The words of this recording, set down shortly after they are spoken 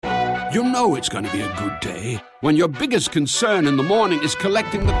You know it's going to be a good day when your biggest concern in the morning is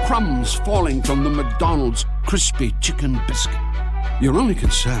collecting the crumbs falling from the McDonald's crispy chicken biscuit. Your only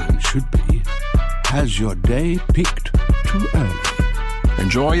concern should be, has your day peaked too early?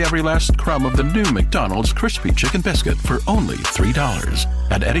 Enjoy every last crumb of the new McDonald's crispy chicken biscuit for only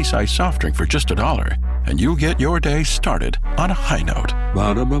 $3. Add any size soft drink for just $1, and you'll get your day started on a high note.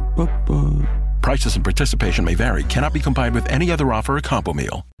 Ba-da-ba-ba-ba. Prices and participation may vary. Cannot be combined with any other offer or combo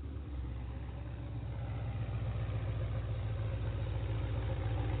meal.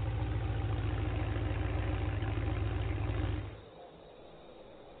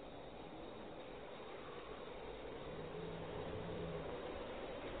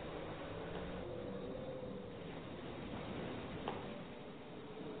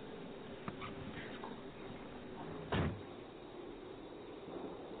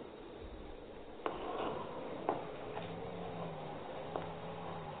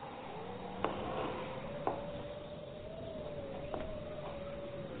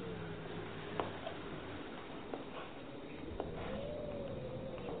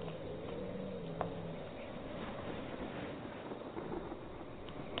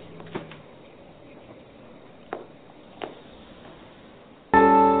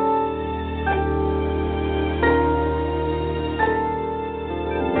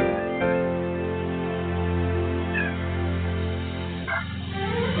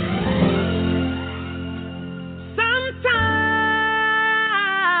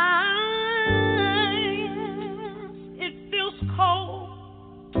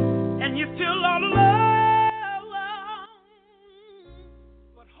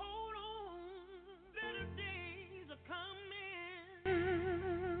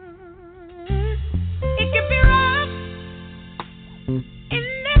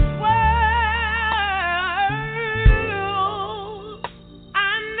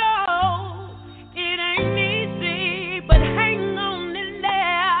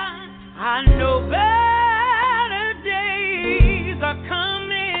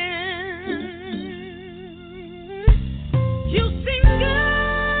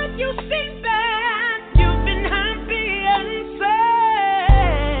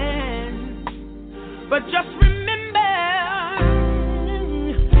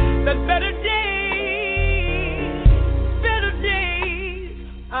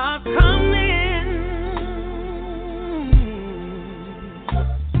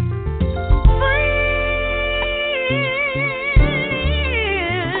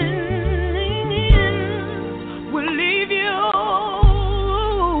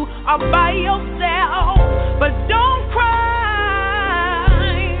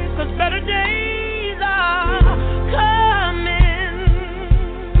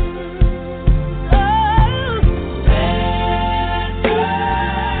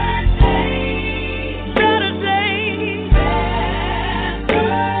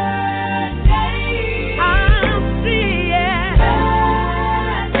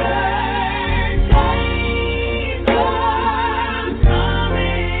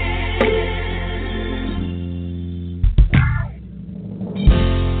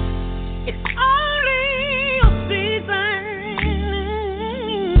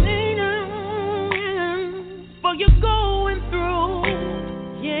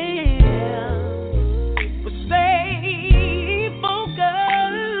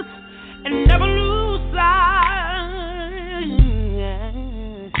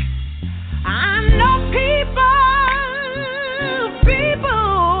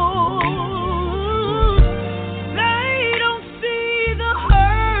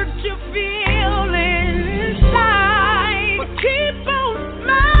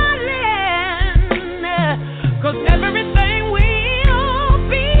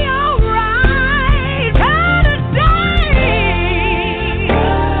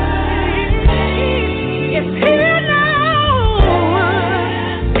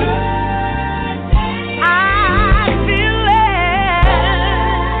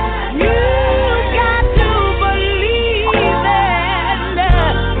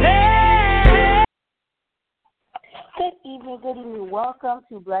 Welcome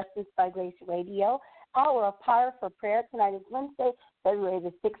to Blessed by Grace Radio, Hour of Power for Prayer. Tonight is Wednesday, February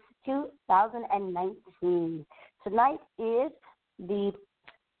the 6th, 2019. Tonight is the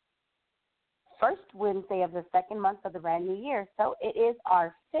first Wednesday of the second month of the brand new year, so it is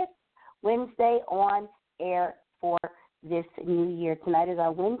our fifth Wednesday on air for this new year. Tonight is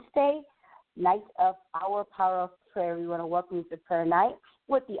our Wednesday night of Hour of Power of Prayer. We want to welcome you to prayer night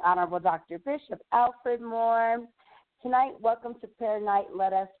with the Honorable Dr. Bishop Alfred Moore. Tonight, welcome to prayer night.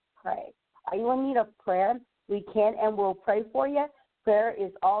 Let us pray. Are you in need of prayer? We can and will pray for you. Prayer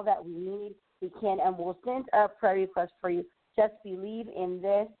is all that we need. We can and will send a prayer request for you. Just believe in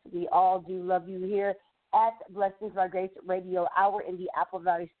this. We all do love you here at Blessings by Grace Radio Hour in the Apple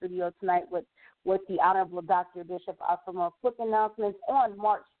Valley studio tonight with the Honorable Dr. Bishop. For more quick announcements on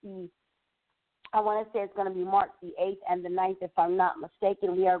March I want to say it's going to be March the 8th and the 9th, if I'm not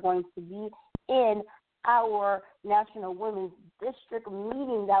mistaken. We are going to be in our National Women's District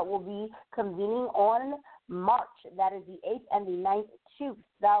meeting that will be convening on March. That is the 8th and the 9th,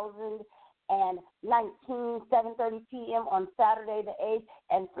 2019, 7:30 p.m. on Saturday the 8th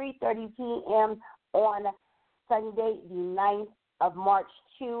and 3:30 p.m. on Sunday the 9th of March,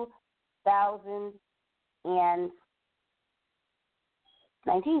 2019.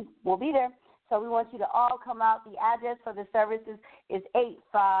 We'll be there. So we want you to all come out. The address for the services is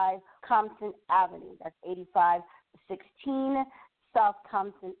 85 Compton Avenue. That's 8516 South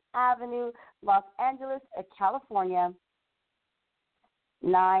Compton Avenue, Los Angeles, California,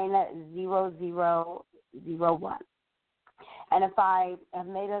 90001. And if I have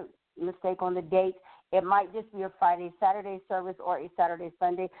made a mistake on the date, it might just be a Friday, Saturday service or a Saturday,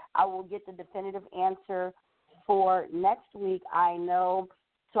 Sunday. I will get the definitive answer for next week. I know.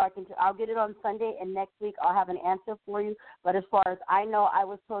 So I'll get it on Sunday, and next week I'll have an answer for you. But as far as I know, I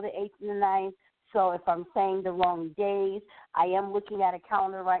was told the 8th and the 9th. So if I'm saying the wrong days, I am looking at a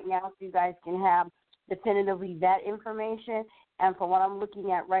calendar right now so you guys can have definitively that information. And for what I'm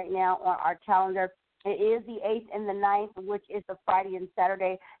looking at right now on our calendar, it is the 8th and the 9th, which is the Friday and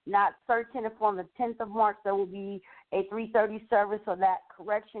Saturday. Not certain if on the 10th of March there will be a 3:30 service. So that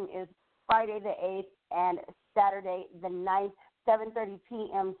correction is Friday the 8th and Saturday the 9th. 7:30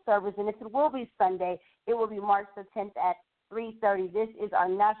 p.m. service, and if it will be Sunday, it will be March the 10th at 3:30. This is our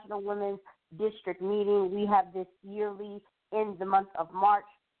National Women's District meeting. We have this yearly in the month of March.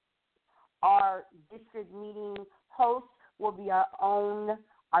 Our district meeting host will be our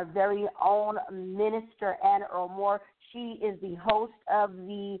very own Minister Anna Earl Moore. She is the host of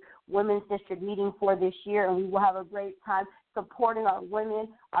the Women's District meeting for this year, and we will have a great time supporting our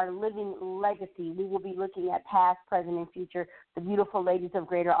women, our living legacy. We will be looking at past, present, and future, the beautiful ladies of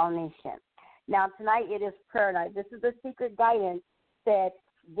Greater All Nation. Now, tonight it is prayer night. This is a secret guidance that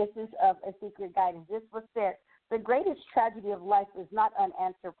this is a secret guidance. This was said, the greatest tragedy of life is not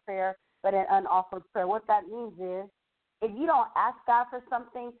unanswered prayer, but an unoffered prayer. What that means is, if you don't ask God for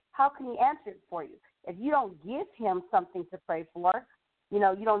something, how can he answer it for you? If you don't give him something to pray for, you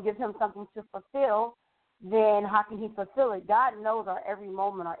don't give him something to fulfill, then how can he fulfill it? God knows our every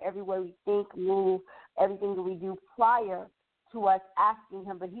moment, our every way we think, move, everything that we do prior to us asking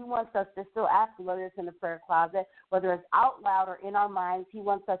him. But he wants us to still ask him, whether it's in the prayer closet, whether it's out loud or in our minds. He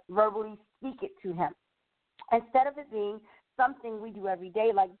wants us to verbally speak it to him. Instead of it being something we do every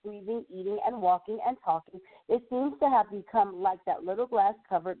day, like breathing, eating, and walking and talking, it seems to have become like that little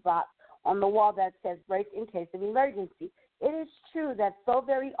glass-covered box on the wall that says break in case of emergency. It is true that so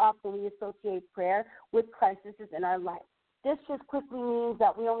very often we associate prayer with crises in our life. This just quickly means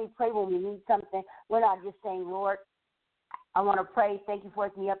that we only pray when we need something. We're not just saying, Lord, I want to pray. Thank you for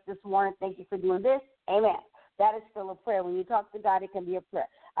waking me up this morning. Thank you for doing this. Amen. That is still a prayer. When you talk to God, it can be a prayer.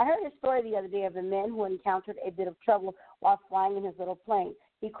 I heard a story the other day of a man who encountered a bit of trouble while flying in his little plane.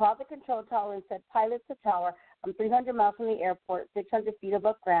 He called the control tower and said, pilot to tower, I'm 300 miles from the airport, 600 feet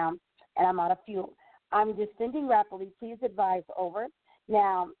above ground, and I'm out of fuel. I'm descending rapidly. Please advise, over.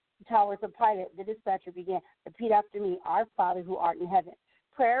 Now, tower to pilot, the dispatcher began, repeat after me, our Father who art in heaven.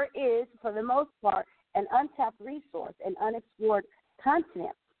 Prayer is, for the most part, an untapped resource, an unexplored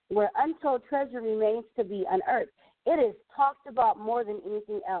continent where untold treasure remains to be unearthed. It is talked about more than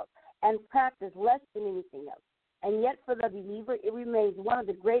anything else and practiced less than anything else. And yet for the believer, it remains one of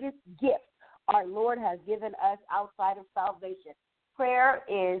the greatest gifts our Lord has given us outside of salvation. Prayer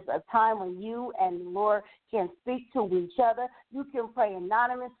is a time when you and the Lord can speak to each other. You can pray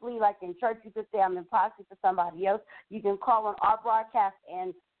anonymously, like in church. You could say, I'm in proxy for somebody else. You can call on our broadcast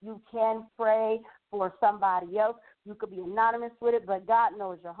and you can pray for somebody else. You could be anonymous with it, but God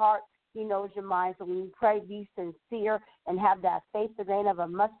knows your heart. He knows your mind. So when you pray, be sincere and have that faith, the grain of a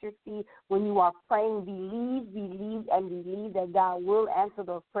mustard seed. When you are praying, believe that God will answer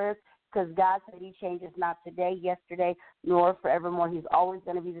those prayers, because God said he changes not today, yesterday, nor forevermore. He's always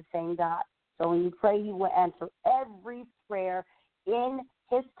going to be the same God. So when you pray, he will answer every prayer in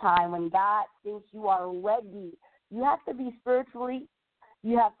his time when God thinks you are ready. You have to be spiritually,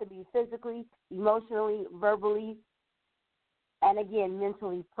 you have to be physically, emotionally, verbally, and again,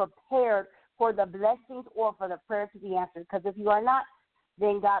 mentally prepared for the blessings or for the prayer to be answered. Because if you are not,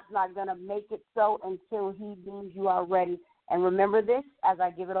 then God's not going to make it so until he deems you are ready. And remember this as I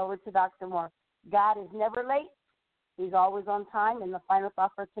give it over to Dr. Moore. God is never late. He's always on time. And the final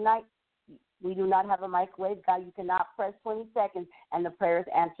thought for tonight, we do not have a microwave. God, you cannot press 20 seconds, and the prayer is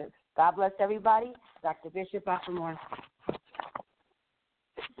answered. God bless everybody. Dr. Bishop, after more.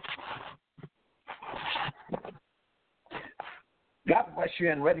 God bless you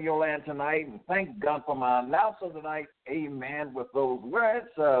in Radio Land tonight, and thank God for my announcer tonight, amen, with those words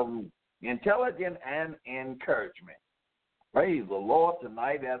of intelligence and encouragement. Praise the Lord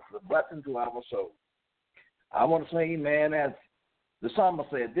tonight as a blessing to our soul. I want to say, amen, as the psalmist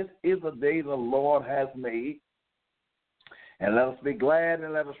said, this is the day the Lord has made, and let us be glad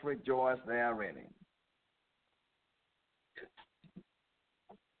and let us rejoice therein.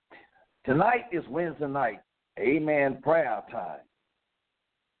 Tonight is Wednesday night, amen, prayer time.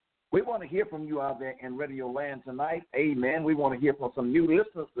 We want to hear from you out there in Radio Land tonight, amen. We want to hear from some new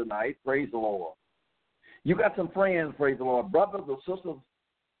listeners tonight, praise the Lord. You got some friends, praise the Lord, brothers or sisters,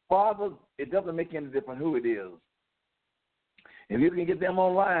 fathers, it doesn't make any difference who it is. If you can get them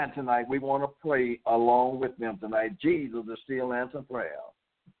online tonight, we want to pray along with them tonight. Jesus is still answering prayer.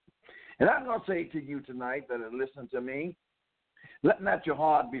 And I'm going to say to you tonight that are listening to me, let not your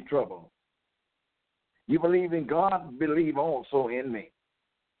heart be troubled. You believe in God, believe also in me.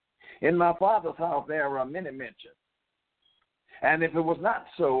 In my Father's house there are many mansions. And if it was not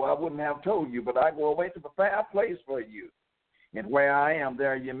so, I wouldn't have told you, but I go away to prepare a place for you. And where I am,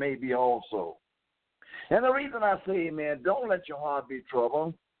 there you may be also. And the reason I say, amen, don't let your heart be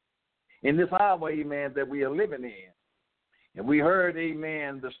troubled in this hour, amen, that we are living in. And we heard,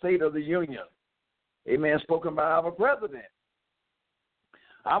 amen, the State of the Union, amen, spoken by our president.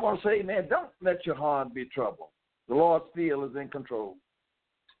 I want to say, amen, don't let your heart be troubled. The Lord still is in control.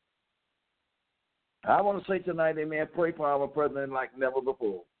 I want to say tonight, amen, pray for our president like never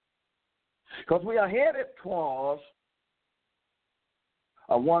before. Because we are headed towards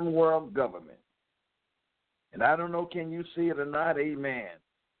a one-world government. And I don't know, can you see it or not, amen.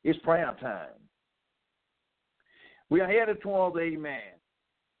 It's prayer time. We are headed towards, amen.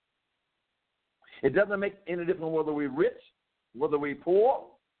 It doesn't make any difference whether we're rich, whether we're poor,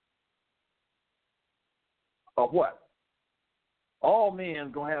 or what. All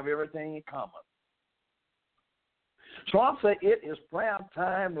men going to have everything in common. So I'm saying it is prayer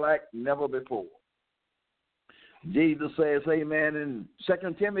time like never before. Jesus says, amen, in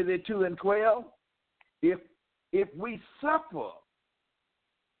 2 Timothy 2:12, if we suffer,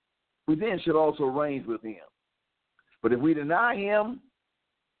 we then should also reign with him. But if we deny him,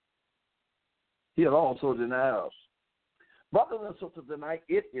 he'll also deny us. Brothers and sisters, tonight,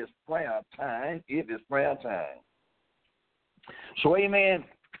 it is prayer time. It is prayer time. So, amen,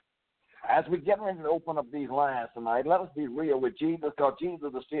 as we get ready to open up these lines tonight, let us be real with Jesus, because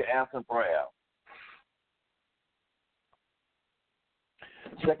Jesus is still answering prayer.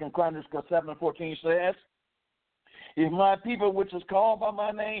 2 Chronicles 7:14 says, if my people which is called by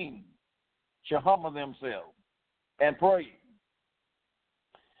my name shall humble themselves and pray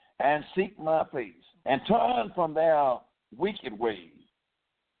and seek my face and turn from their wicked ways,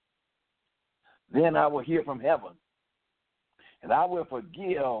 then I will hear from heaven and I will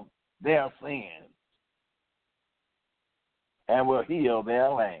forgive their sins and will heal their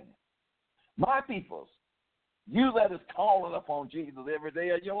land. My peoples, you that is calling upon Jesus every day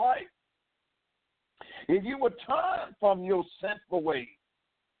of your life, if you would turn from your sinful ways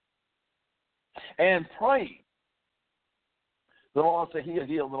and pray, the Lord said he'll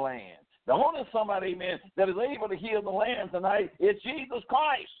heal the land. The only somebody, amen, that is able to heal the land tonight is Jesus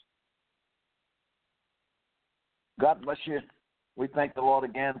Christ. God bless you. We thank the Lord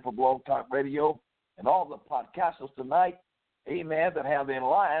again for Blog Talk Radio and all the podcasters tonight, amen, that have their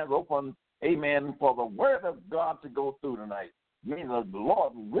lines open, amen, for the word of God to go through tonight. May the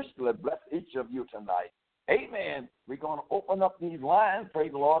Lord richly bless each of you tonight. Amen. We're going to open up these lines.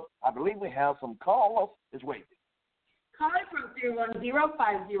 Praise the Lord. I believe we have some callers. It's waiting. Caller from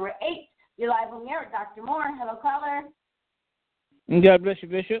 310-508. You're live on air, Dr. Moore. Hello, caller. God bless you,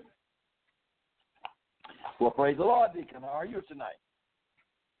 Bishop. Well, praise the Lord, Deacon. How are you tonight?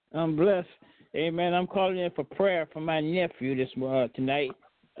 I'm blessed. Amen. I'm calling in for prayer for my nephew tonight.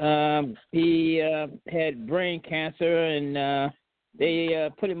 He had brain cancer, and they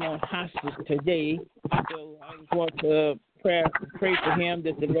put him on hospice today. So I just want to pray for him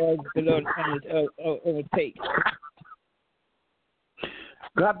that the Lord overtake.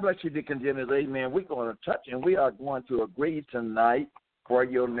 God bless you, Deacon Jennings. Amen. We're going to touch and we are going to agree tonight for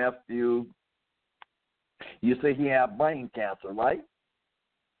your nephew. You say he had brain cancer, right?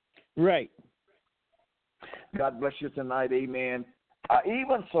 Right. God bless you tonight. Amen.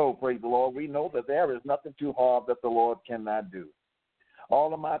 Even so, praise the Lord, we know that there is nothing too hard that the Lord cannot do.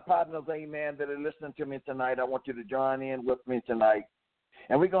 All of my partners, amen, that are listening to me tonight, I want you to join in with me tonight.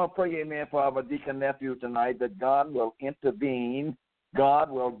 And we're going to pray, amen, for our deacon nephew tonight, that God will intervene. God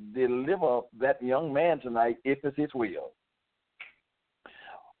will deliver that young man tonight if it's his will.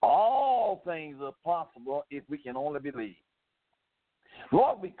 All things are possible if we can only believe.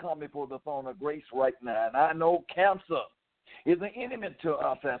 Lord, we come before the throne of grace right now, and I know cancer is an enemy to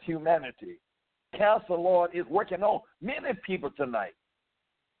us as humanity. Cancer, Lord, is working on many people tonight.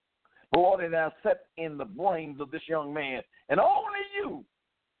 Lord, it has set in the brains of this young man, and only you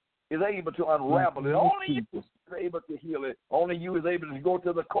is able to unravel it. Only you is able to heal it. Only you is able to go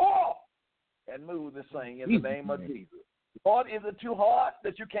to the core and move this thing in the name of Jesus. Lord, is it too hard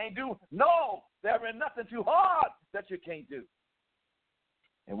that you can't do? No, there is nothing too hard that you can't do.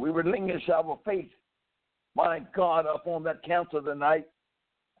 And we relinquish our faith, my God, upon that cancer tonight,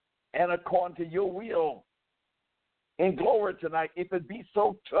 and according to your will in glory tonight, if it be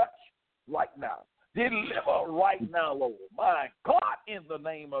so, touch right now. Deliver right now, Lord. My God, in the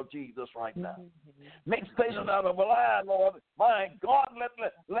name of Jesus right now. Make Satan out of a lie, Lord. My God,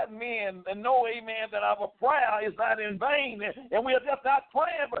 let men know, amen, that our prayer is not in vain. And we are just not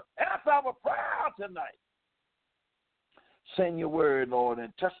praying, but answer our prayer tonight. Send your word, Lord,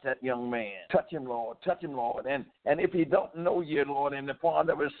 and touch that young man. Touch him, Lord. Touch him, Lord. And if he don't know you, Lord, in the part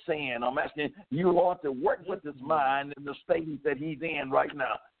of his sin, I'm asking you, Lord, to work with his mind in the state that he's in right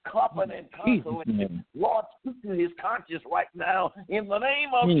now. Comfort and consolation. Lord, speak to his conscience right now in the name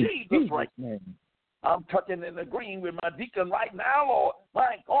of Jesus right now. I'm touching and agreeing with my deacon right now, Lord.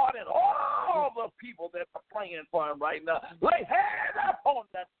 My God, and all the people that are praying for him right now. Lay hands upon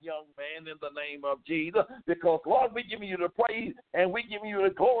that young man in the name of Jesus. Because, Lord, we give you the praise and we give you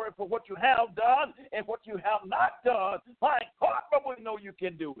the glory for what you have done and what you have not done. My God, but we know you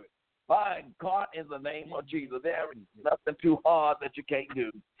can do it. My God, in the name of Jesus, there is nothing too hard that you can't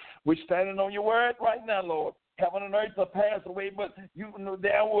do. We're standing on your word right now, Lord. Heaven and earth will pass away, but you know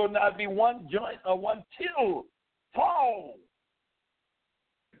there will not be one joint or one tittle fall.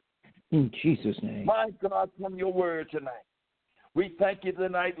 In Jesus' name. My God, from your word tonight. We thank you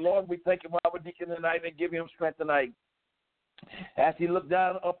tonight, Lord. We thank you for our deacon tonight and give him strength tonight. As he looked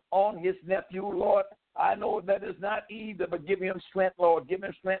down upon his nephew, Lord, I know that it's not easy, but give him strength, Lord. Give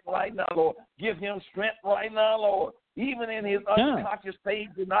him strength right now, Lord. Give him strength right now, Lord. Even in his unconscious stage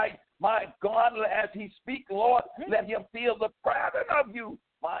tonight, my God, as he speaks, Lord, let him feel the presence of you,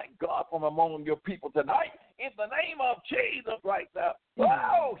 my God, from among your people tonight. In the name of Jesus right now.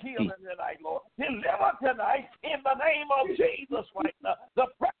 Oh, heal him tonight, Lord. Deliver tonight in the name of Jesus right now. The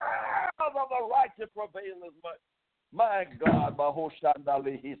prayers of the righteous prevail as much. My God,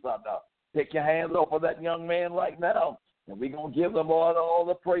 take your hands off of that young man right now. And we're going to give the Lord all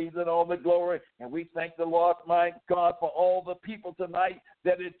the praise and all the glory. And we thank the Lord, my God, for all the people tonight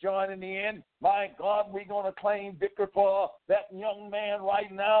that is joining in. My God, we're going to claim victory for that young man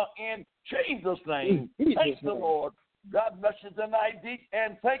right now in Jesus' name. Thank the Lord. God bless you tonight, Deacon,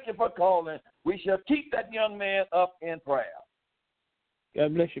 and thank you for calling. We shall keep that young man up in prayer.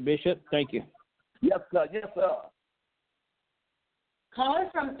 God bless you, Bishop. Thank you. Yes, sir. Yes, sir. Caller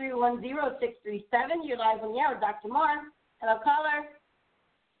from 310-637. You're live on the air with Dr. Moore. Hello, caller.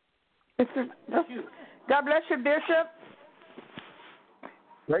 God bless you, Bishop.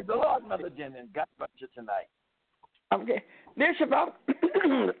 Praise the Lord, Mother Jen, and God bless you tonight. Okay. Bishop,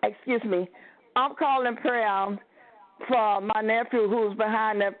 excuse me. I'm calling prayer for my nephew who's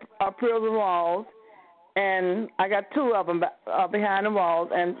behind the prison walls, and I got two of them behind the walls,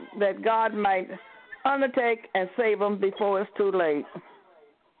 and that God might undertake and save them before it's too late.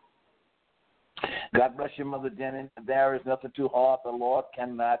 God bless you, Mother Jenny. There is nothing too hard the Lord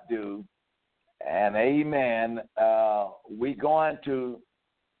cannot do. And amen. We're going to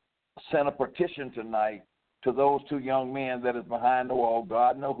send a petition tonight to those two young men that is behind the wall.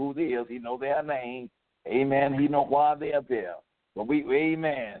 God knows who they is. He knows their name. Amen. He knows why they are there. But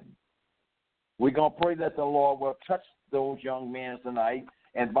amen. We're going to pray that the Lord will touch those young men tonight.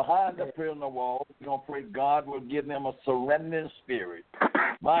 And behind the prison wall, we're going to pray God will give them a surrendering spirit.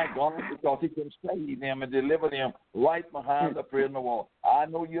 My God, because he can save them and deliver them right behind the prison wall. I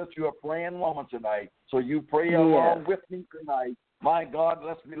know you're a praying woman tonight, so you pray along with me tonight. My God,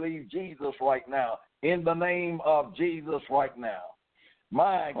 let's believe Jesus right now. In the name of Jesus right now.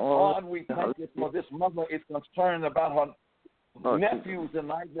 My God, we thank you for this mother is concerned about her nephews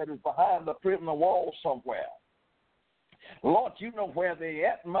tonight that is behind the prison wall somewhere. Lord, you know where they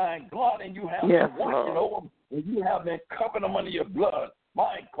at, my God, and you have been watching over them, and you have been covering them under your blood.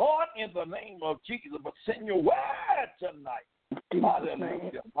 My God, in the name of Jesus, but send your word tonight.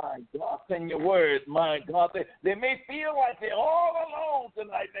 Hallelujah. My God, send your word. My God, they may feel like they're all alone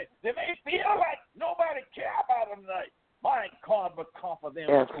tonight. They may feel like nobody cares about them tonight. My God, but comfort them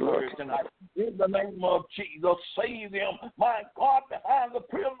with the word tonight. In the name of Jesus, save them. My God, behind the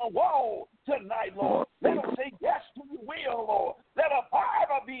prison wall tonight, Lord. Let them say yes to your will, Lord. Let a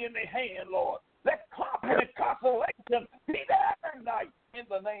Bible be in their hand, Lord. Let comfort and consolation be there tonight in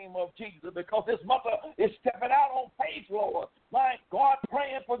the name of Jesus, because this mother is stepping out on faith, Lord. My God,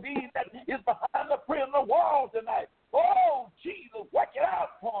 praying for these that is behind the prison wall tonight. Oh, Jesus, work it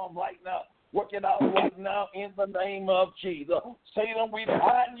out for them right now. Work it out right now in the name of Jesus. Satan, we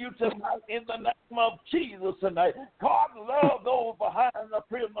bind you tonight in the name of Jesus tonight. God, love those behind the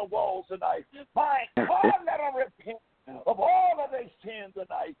prison walls tonight. My God, let them repent of all of their sins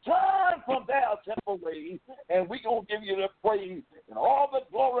tonight. Turn from their sinful ways, and we're going to give you the praise and all the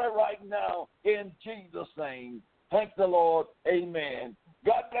glory right now in Jesus' name. Thank the Lord. Amen.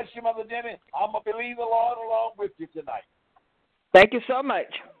 God bless you, Mother Jenny. I'm going to believe the Lord along with you tonight. Thank you so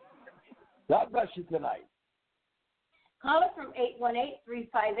much. God bless you tonight. Caller from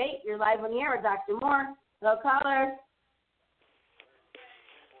 818-358. You're live on the air with Dr. Moore. Hello, caller.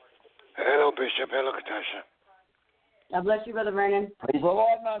 Hello, Bishop. Hello, Katasha. God bless you, Brother Vernon. Praise the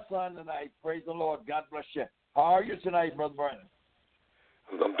Lord, my son, tonight. Praise the Lord. God bless you. How are you tonight, Brother Vernon?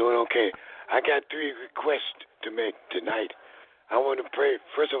 I'm doing okay. I got 3 requests to make tonight. I want to pray,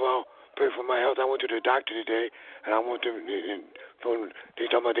 first of all, pray for my health. I went to the doctor today, and I want to, they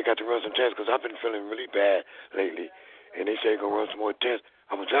talking about they got to run some tests because I've been feeling really bad lately. And they say they're going to run some more tests.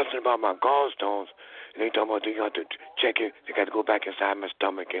 I was asking about my gallstones, and they talking about they got to check it. They got to go back inside my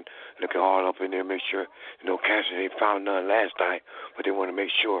stomach and look it all up in there, make sure no cancer. They found none last time, but they want to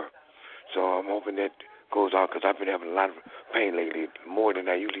make sure. So I'm hoping that goes out because I've been having a lot of pain lately, more than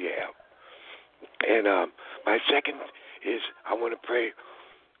I usually have. And my second is I want to pray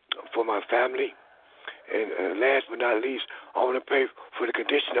for my family. And last but not least, I want to pray for the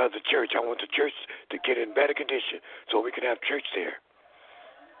condition of the church. I want the church to get in better condition so we can have church there.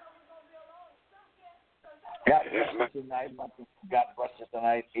 God bless you tonight. God bless you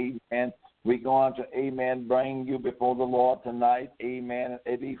tonight. Amen. We're going to, amen, bring you before the Lord tonight. Amen.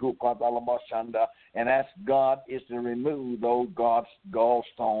 And ask God is to remove those God's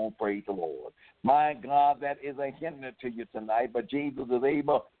gallstones. Praise the Lord. My God, that is a hindrance to you tonight, but Jesus is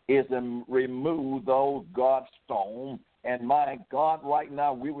able is to remove those gallstones. And my God, right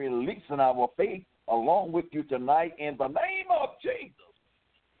now, we're releasing our faith along with you tonight in the name of Jesus.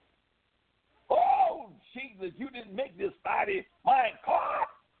 Oh, Jesus, you didn't make this body, my God,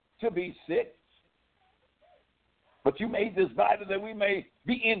 to be sick. But you made this body that we may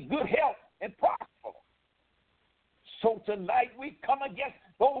be in good health and prosper. So tonight we come against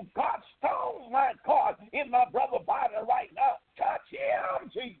those God stones, my God, in my brother's body right now. Touch him,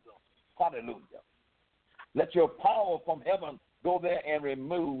 Jesus. Hallelujah. Let your power from heaven go there and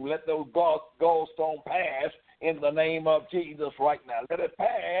remove. Let those gallstones pass in the name of Jesus right now. Let it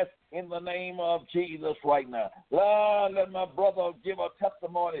pass in the name of Jesus right now. Lord, let my brother give a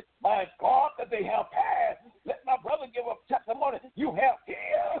testimony. My God, that they have passed. Let my brother give a testimony. You have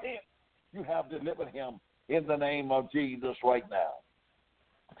healed him. You have delivered him in the name of Jesus right now.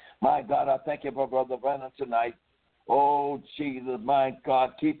 My God, I thank you for Brother Vernon tonight. Oh, Jesus, my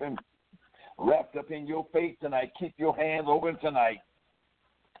God, keep him wrapped up in your faith tonight. Keep your hands open tonight.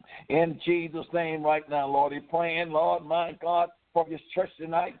 In Jesus' name right now, Lord, he's praying, Lord, my God, for his church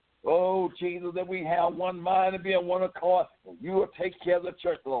tonight. Oh, Jesus, that we have one mind and be on one accord. You will take care of the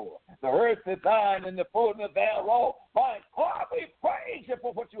church, Lord. The earth is thine and the fullness thereof. My God, we praise you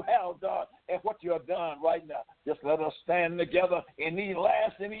for what you have done and what you have done right now. Just let us stand together in these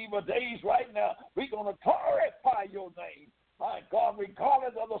last and evil days right now. We're going to glorify your name. My God,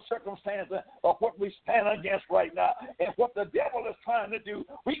 regardless of the circumstances of what we stand against right now and what the devil is trying to do,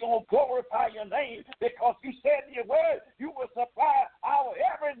 we're going to glorify your name because you said in your word you will supply our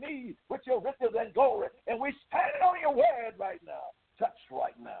every need with your riches and glory. And we stand on your word right now. Touch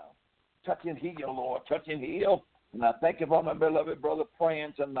right now. Touch and heal, Lord. Touch and heal. And I thank you for my beloved brother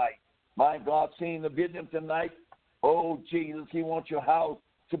praying tonight. My God, seeing the vision tonight. Oh, Jesus, he wants your house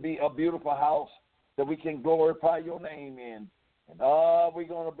to be a beautiful house that we can glorify your name in. And we're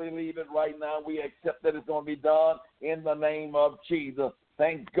going to believe it right now. We accept that it's going to be done in the name of Jesus.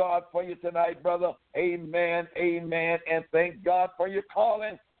 Thank God for you tonight, brother. Amen, amen, and thank God for your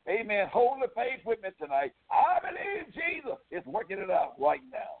calling. Amen. Hold the faith with me tonight. I believe Jesus is working it out right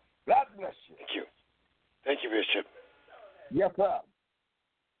now. God bless you. Thank you. Thank you, Bishop. Yes, sir.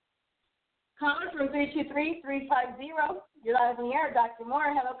 Caller from 323-350. You're live on the air, Dr. Moore.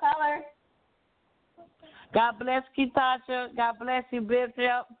 Hello, caller. God bless you, Tasha. God bless you,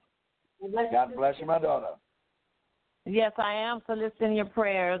 Bishop. God bless you, my daughter. Yes, I am soliciting your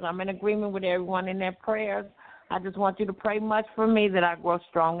prayers. I'm in agreement with everyone in their prayers. I just want you to pray much for me that I grow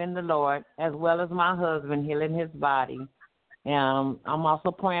strong in the Lord, as well as my husband healing his body. I'm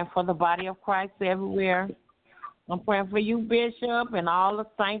also praying for the body of Christ everywhere. I'm praying for you, Bishop, and all the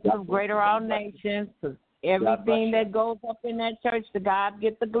saints of Greater All Nations, because everything that goes up in that church, to God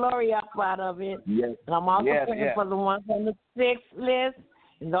get the glory up out of it. Yes. And I'm also praying for the ones on the 6th list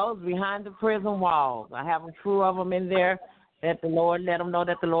and those behind the prison walls. I have a crew of them in there that the Lord let them know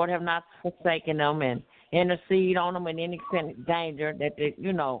that the Lord have not forsaken them, and intercede on them in any danger, that they,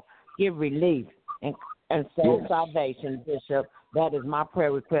 give relief and soul salvation, Bishop. That is my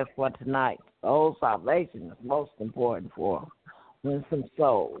prayer request for tonight. Soul salvation is most important for win some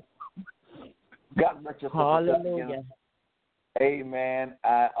souls. God bless you. Hallelujah. Amen.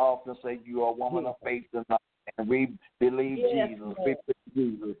 I often say you are a woman of faith tonight, and we believe Jesus. We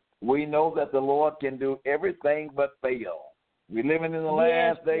believe Jesus. We know that the Lord can do everything but fail. We're living in the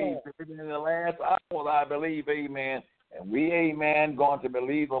last days, living in the last hour, I believe, amen. And we, amen, going to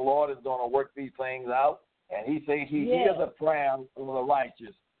believe the Lord is going to work these things out. And he says he hears the prayers of the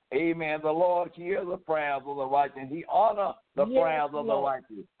righteous. Amen. The Lord hears the prayers of the righteous, and he honors the prayers of the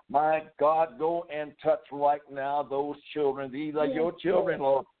righteous. My God, go and touch right now those children. These are your children,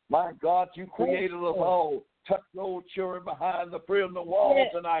 Lord. My God, you created us all. Touch those children behind the prison wall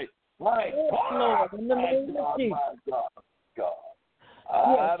tonight. My God, my God. God.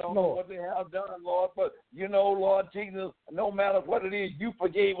 I don't know what they have done, Lord, but you know, Lord Jesus, no matter what it is, you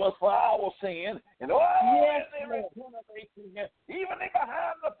forgave us for our sin. And even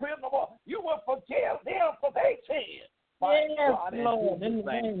behind the prison wall, you will forgive them for their sin. God, Lord, in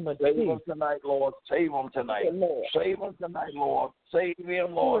the name of save Jesus. them tonight, Lord. Save them tonight. Save them tonight, Lord. Save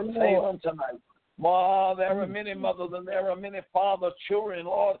them, Lord. Save them tonight. There are many mothers and there are many fathers, children,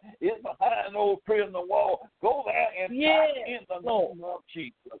 Lord, is behind those prison wall. Go there and touch in the name of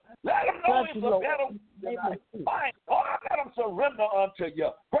Jesus. Let them know it's a better tonight. My God, let them surrender unto you.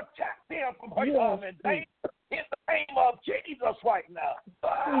 Protect them from harm and danger in the name of Jesus right now.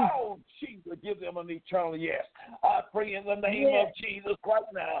 Oh, Jesus, give them an eternal yes. I pray in the name of Jesus right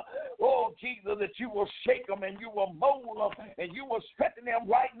now. Oh, Jesus, that you will shake them and you will mold them and you will strengthen them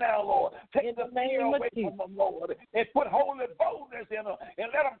right now, Lord. Take the fear away from them, Lord, and put holy boldness in them and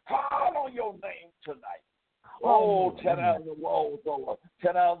let them call on your name tonight. Oh, tear down the walls, Lord.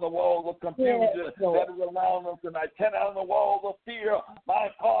 Tear down the walls of confusion that is around them tonight. Tear down the walls of fear, my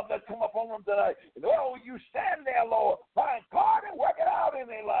God, that come upon them tonight. And oh, you stand there, Lord, my God, and work it out in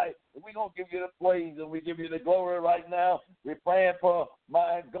their life. And we're going to give you the praise and we give you the glory right now. We're praying for,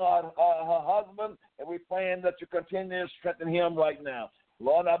 my God, her husband, and we're praying that you continue to strengthen him right now.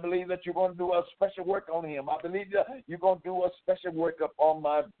 Lord, I believe that you're going to do a special work on him. I believe that you're going to do a special work upon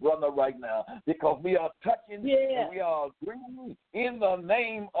my brother right now because we are touching and we are agreeing in the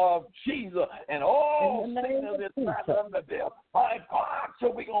name of Jesus. And all sickness is not under death. My God,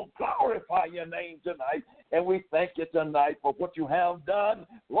 so we're going to glorify your name tonight. And we thank you tonight for what you have done.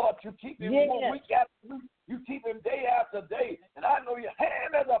 Lord, you keep him week after week. You keep him day after day. And I know your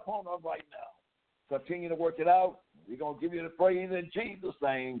hand is upon him right now. Continue to work it out. We're going to give you the praise in Jesus'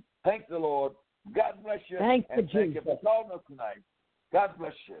 name. Thank the Lord. God bless you. Thank you for calling us tonight. God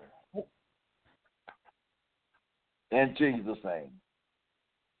bless you. In Jesus' name.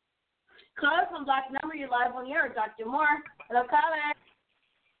 Caller from Black Number, you're live on the air. Dr. Moore. Hello, caller.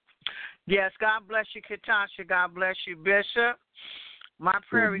 Yes, God bless you, Katasha. God bless you, Bishop. My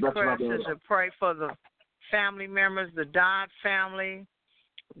prayer request is to pray for the family members, the Dodd family,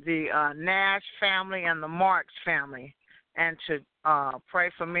 the Nash family, and the Marks family, and to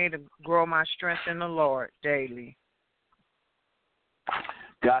pray for me to grow my strength in the Lord daily.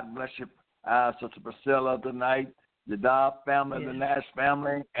 God bless you, Sister Priscilla, tonight, the Dodd family, the Nash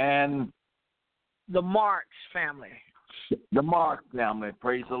family, and the Marks family. The Marks family,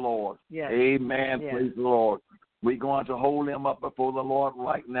 praise the Lord. Yes. Amen, praise the Lord. We're going to hold them up before the Lord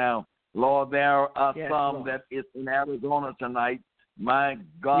right now. Lord, there are some that is in Arizona tonight. My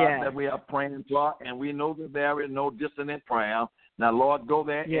God, that we are praying for, and we know that there is no dissonant prayer. Now, Lord, go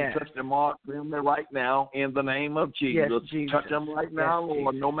there and touch the Mark family right now in the name of Jesus. Touch them right now,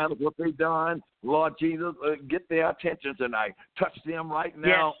 Lord, no matter what they've done. Lord Jesus, get their attention tonight. Touch them right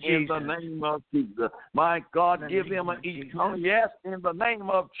now in the name of Jesus. My God, give them an eternal yes in the name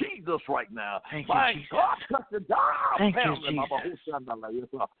of Jesus right now. My God, touch the Dodd family.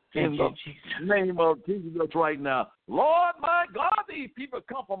 In the name of Jesus right now. Lord, my God, these people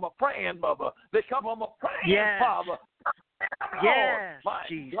come from a praying mother. They come from a praying father. Yes, My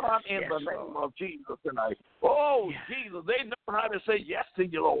Jesus. God, in the name of Jesus tonight. Oh, Jesus, they know how to say yes to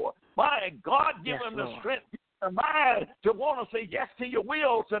you, Lord. My God, give them the strength, the mind to want to say yes to your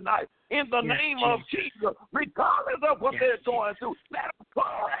will tonight. In the name of Jesus, regardless of what they're going through, let them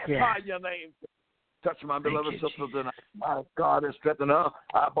glorify your name. Touch my beloved sister tonight. My God, and strengthen her.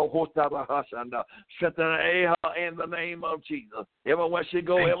 Strengthen her in the name of Jesus. Everywhere she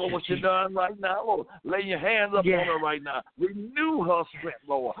go, everywhere she done right now, Lord, lay your hands up on her right now. Renew her strength,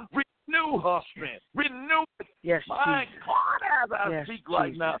 Lord. Renew her strength. Renew it. Yes, my Jesus. God, as I speak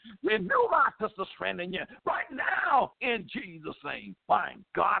right now, renew my sister's strength in you right now in Jesus' name. My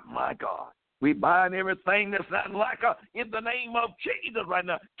God, my God. We bind everything that's not like her in the name of Jesus right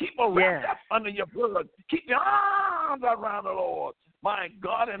now. Keep her wrapped up under your blood. Keep your arms around the Lord. My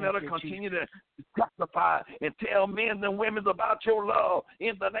God, and let her continue to testify and tell men and women about your love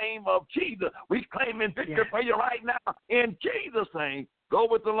in the name of Jesus. We claim in victory for you right now in Jesus' name. Go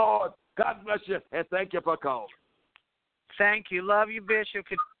with the Lord. God bless you, and thank you for calling. Thank you. Love you, Bishop.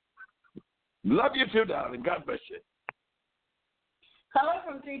 Love you too, darling. God bless you. Caller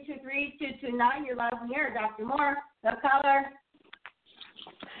from 323-229, you're live on the air. Dr. Moore, the caller.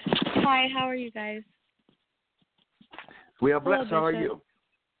 Hi, how are you guys? We are blessed. Hello, how are Bishop. you?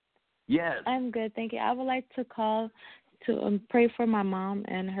 Yes. I'm good, thank you. I would like to call to pray for my mom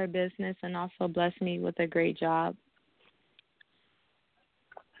and her business and also bless me with a great job.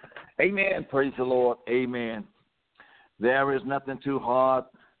 Amen. Praise the Lord. Amen. There is nothing too hard.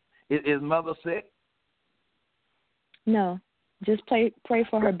 Is mother sick? No, just pray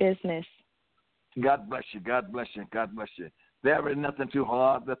for her business. God bless you. God bless you. God bless you. There is nothing too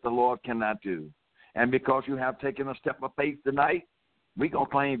hard that the Lord cannot do. And because you have taken a step of faith tonight, we're going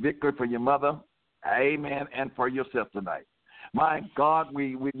to claim victory for your mother, amen, and for yourself tonight. My God,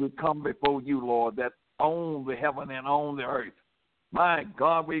 we come before you, Lord, that own the heaven and own the earth. My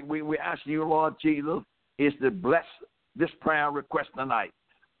God, we ask you, Lord Jesus, is to bless this prayer request tonight.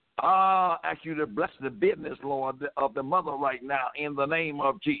 I ask you to bless the business, Lord, of the mother right now in the name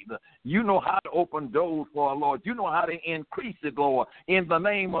of Jesus. You know how to open doors for her, Lord. You know how to increase it, Lord, in the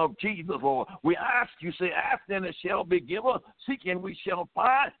name of Jesus, Lord. We ask you, say, ask and it shall be given, seek and we shall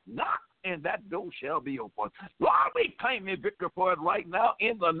find, knock and that door shall be open. Lord, we claim the victory for it right now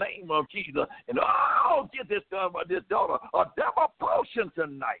in the name of Jesus. And get this done by this daughter a double portion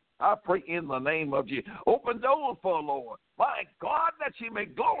tonight. I pray in the name of Jesus. Open doors for her, Lord. My God, that she may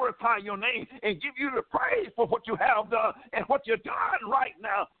glorify your name and give you the praise for what you have done and what you're doing right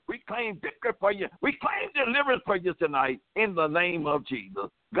now. We claim victory for you. We claim deliverance for you tonight in the name of Jesus.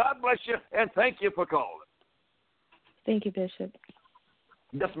 God bless you and thank you for calling. Thank you, Bishop.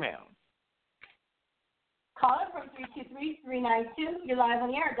 Yes, ma'am. Caller from 323-392, you're live on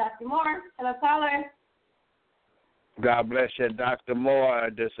the air. Dr. Moore, hello, caller. God bless you, Dr.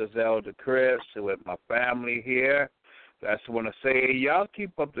 Moore. This is Elder Chris with my family here. I just want to say, y'all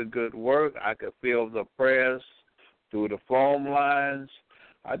keep up the good work. I can feel the prayers through the phone lines.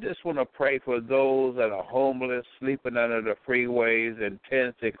 I just want to pray for those that are homeless, sleeping under the freeways in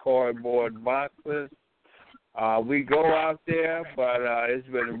tents and cardboard boxes. We go out there, but it's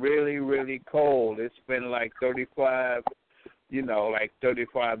been really, really cold. It's been like 35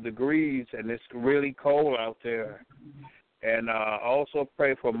 degrees, and it's really cold out there. And also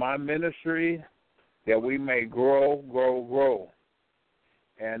pray for my ministry that we may grow.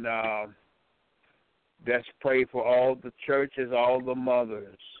 And let's pray for all the churches, all the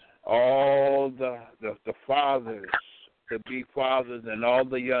mothers, all the fathers, to be fathers, and all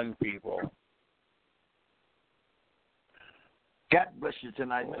the young people. God bless you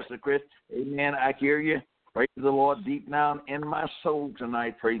tonight, Mr. Chris. Amen. I hear you. Praise the Lord deep down in my soul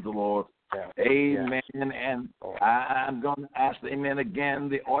tonight. Praise the Lord. Yeah. Amen. Yeah. And I'm going to ask, amen, again,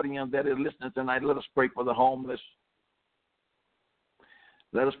 the audience that is listening tonight, let us pray for the homeless.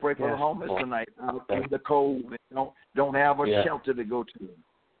 Let us pray for the homeless tonight out in the cold. They don't have a shelter to go to.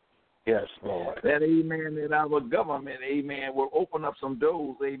 Yes, Lord. That, amen, that our government, amen, will open up some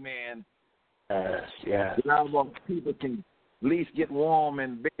doors, amen. Yes. That our people can at least get warm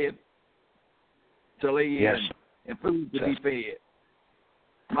in bed to lay in and food to be fed.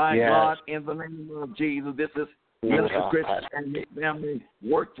 My God, in the name of Jesus, this is Mr. Chris and his family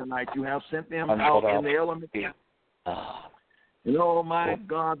work tonight. You have sent them out in the elements. And oh, my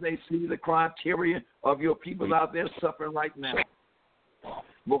God, they see the criteria of your people out there suffering right now.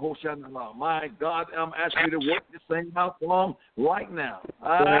 My God, I'm asking you to work this thing out for them right now.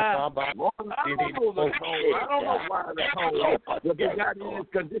 Lord, I don't know the cause. I don't know why the cause, but they got in this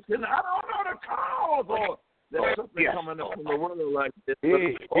condition. I don't know the cause, Lord. There's something coming up from the world like this.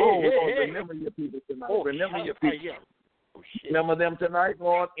 Lord, remember your people tonight. Remember your people. Remember them tonight,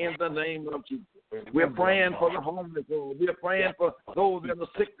 Lord, in the name of Jesus. We're praying for the homeless, Lord. We're praying for those that are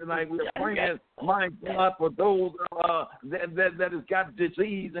sick tonight. We're praying, my God, for those that has got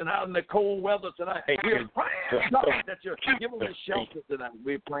disease and out in the cold weather tonight. We're praying, God, that you're giving them shelter tonight.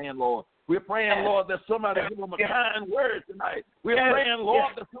 We're praying, Lord. We're praying, Lord, that somebody give them a kind word tonight. We're praying,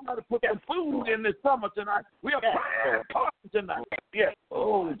 Lord, that somebody put some food in this summer tonight. We are praying tonight. Yes.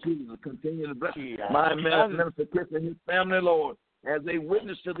 Oh, Jesus, continue to bless my Minister Chris and his family, Lord, as they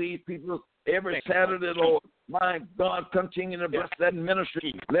witness to these people every Saturday, Lord. My God, continue to bless that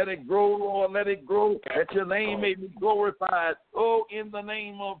ministry. Let it grow, Lord. Let it grow, that your name may be glorified. Oh, in the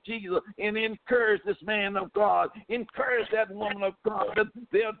name of Jesus. And encourage this man of God. Encourage that woman of God. That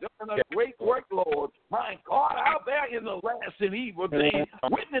they're doing a great work, Lord. My God, out there in the last and evil days,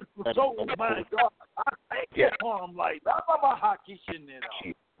 witness for souls, my God. I thank you for them like that.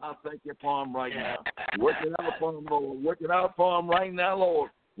 I thank you for him right now. Work it out for him, Lord. Work it out for him right now,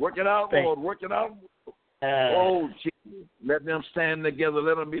 Lord. Work it out, Lord. Work it out. Oh, Jesus. Let them stand together.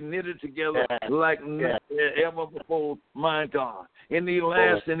 Let them be knitted together like ever before, my God. In these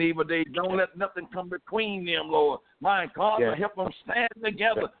last and evil days, don't let nothing come between them, Lord. My God, help them stand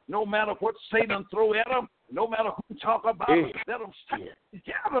together. No matter what Satan throw at them, no matter who talk about it, let them stand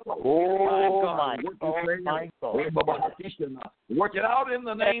together, Lord. Oh, my God. Work it out in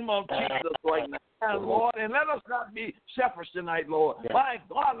the name of Jesus right now, Lord. And let us not be selfish tonight, Lord. My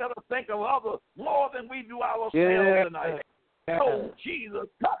God, let us think of others more than we do ourselves tonight. Oh, Jesus,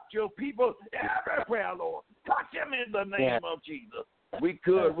 touch your people everywhere, Lord. Touch them in the name of Jesus. We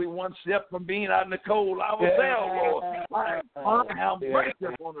one step from being out in the cold ourselves, Lord. My God, have mercy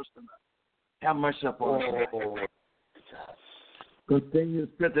upon us tonight. Have mercy upon us. Continue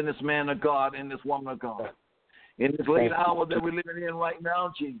to strengthen this man of God and this woman of God. In this late hour that we're living in right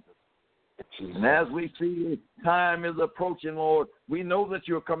now, Jesus. And as we see time is approaching, Lord, we know that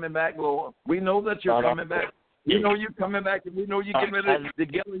you're coming back, Lord. We know that you're coming back. We know you're coming back, and we know you're getting ready to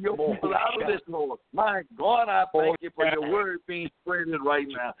gather your people out of this, Lord. My God, I thank you for your word being spreaded right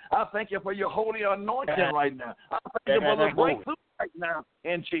now. I thank you for your holy anointing right now. I thank you for the breakthrough right now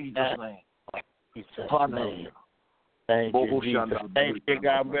in Jesus' name. Hallelujah. Thank you, Jesus. Thank you.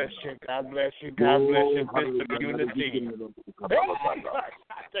 God bless you. God bless you. God bless you, Mr. Unity.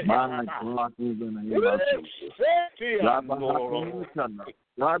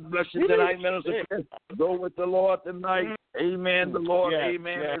 God bless you tonight, Minister. Go with the Lord tonight. Amen. The Lord,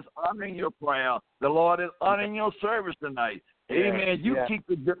 amen, is honoring your prayer. The Lord is honoring your service tonight. Amen. You keep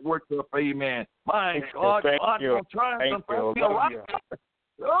the good work up. Amen. My God, God will try something around.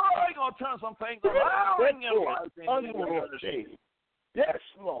 Oh, he's going to turn some things around in your life. Yes,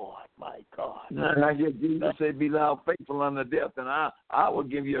 Lord, my God. And I hear Jesus say, be thou faithful unto death, and I will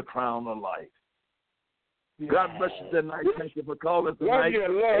give you a crown of life. God bless you tonight. Thank you for calling tonight.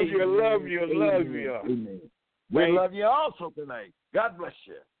 Love you. Amen. We love you also tonight. God bless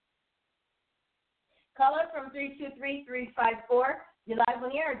you. Caller from 323-354. You're live on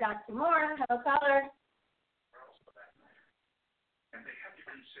the air, Dr. Moore. Hello, caller. And they have to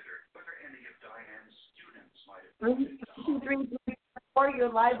consider whether any of Diane's students might have... 323-354.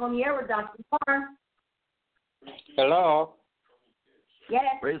 You're live on the air with Dr. Moore. Hello. Yes.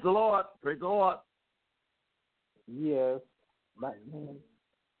 Praise the Lord. Praise the Lord. Yes, my name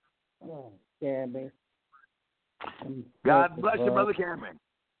is Cameron. God bless you, Brother Cameron.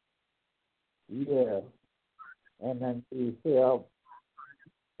 Yeah, and I need help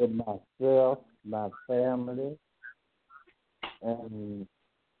for myself, my family, and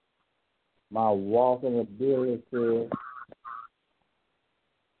my walking ability,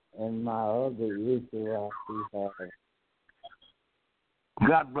 and my other issues I have.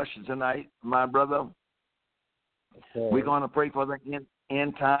 God bless you tonight, my brother. Okay. We're going to pray for the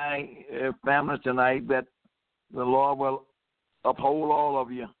entire family tonight, that the Lord will uphold all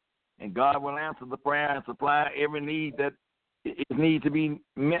of you, and God will answer the prayer and supply every need that it needs to be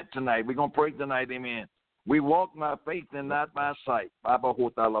met tonight. We're going to pray tonight, amen. We walk by faith and not by sight.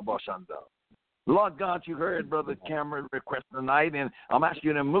 Lord God, you heard Brother Cameron's request tonight, and I'm asking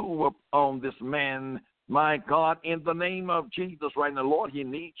you to move up on this man, my God, in the name of Jesus right now. Lord, he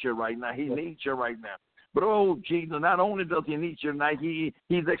needs you right now. He needs you right now. But, oh, Jesus, not only does he need you tonight, he's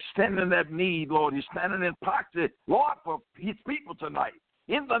extending that need, Lord. He's standing in proxy, Lord, for his people tonight.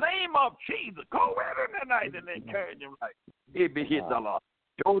 In the name of Jesus, go in tonight and encourage him right. It be his Allah.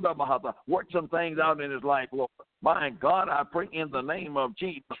 Work some things out in his life, Lord. My God, I pray in the name of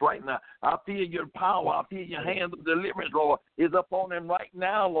Jesus right now. I feel your power. I feel your hand of deliverance, Lord, is upon him right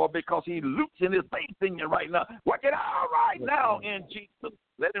now, Lord, because he's loosening his faith in you right now. Work it out right now in Jesus'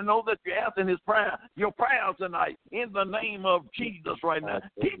 Let him know that you're answering his prayer, your prayers tonight in the name of Jesus right now.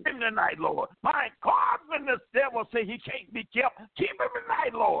 Keep him tonight, Lord. My God, when the devil say he can't be kept, keep him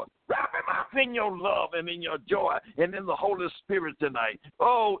tonight, Lord. Wrap him up in your love and in your joy and in the Holy Spirit tonight.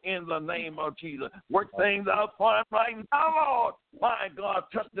 Oh, in the name of Jesus. Work things out for him right now, Lord. My God,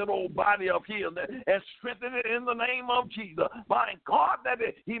 touch that old body of his and strengthen it in the name of Jesus. My God, that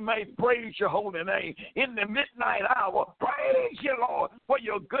he may praise your holy name in the midnight hour. Praise you, Lord, for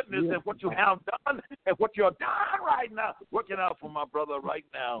your goodness and what you have done and what you're doing right now. Working out for my brother right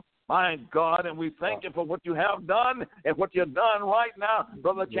now. My God, and we thank you for what you have done and what you've done right now.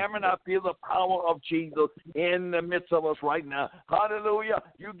 Brother Cameron, I feel the power of Jesus in the midst of us right now. Hallelujah.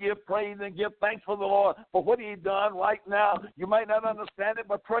 You give praise and give thanks for the Lord for what he's done right now. You might not understand it,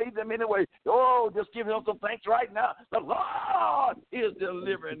 but praise him anyway. Oh, just give him some thanks right now. The Lord is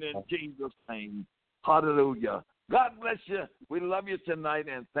delivering in Jesus' name. Hallelujah. God bless you. We love you tonight,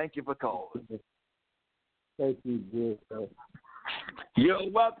 and thank you for calling. Thank you, dear. You're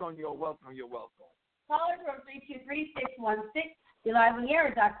welcome. You're welcome. You're welcome. Caller from 323-616. You're live on the air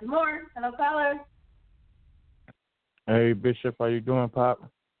with Dr. Moore. Hello, caller. Hey, Bishop. How you doing, Pop?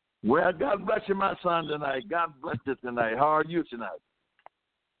 Well, God bless you, my son, tonight. God bless you tonight. How are you tonight?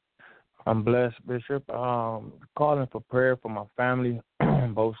 I'm blessed, Bishop. Calling for prayer for my family,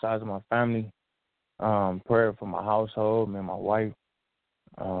 both sides of my family. Prayer for my household, me and my wife.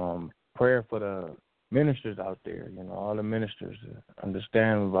 Prayer for the ministers out there, all the ministers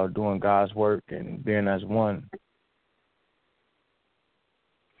understand about doing God's work and being as one.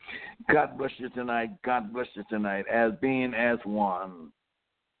 God bless you tonight. God bless you tonight. As being as one.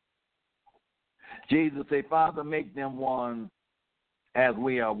 Jesus said, Father, make them one as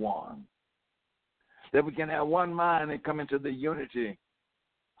we are one. That we can have one mind and come into the unity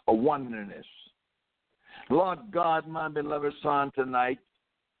of oneness. Lord God, my beloved son, tonight,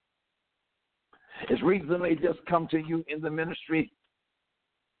 it's recently just come to you in the ministry,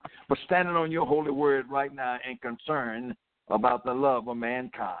 but standing on your holy word right now and concerned about the love of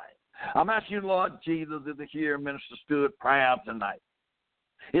mankind. I'm asking you, Lord Jesus, to hear Minister Stewart prayer tonight.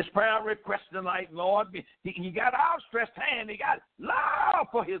 His prayer request tonight, Lord, he got outstretched hand. He got love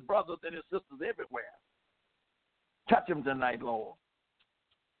for his brothers and his sisters everywhere. Touch him tonight, Lord.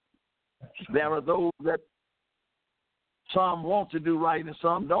 There are those that some want to do right and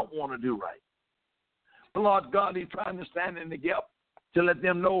some don't want to do right. But Lord God, he's trying to stand in the gap to let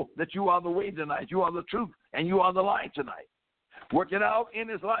them know that you are the way tonight, you are the truth, and you are the light tonight. Work it out in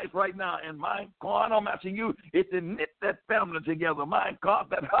his life right now. And my God, I'm asking you, it's to knit that family together. My God,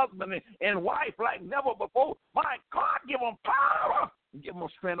 that husband and wife like never before. My God, give them power. Give them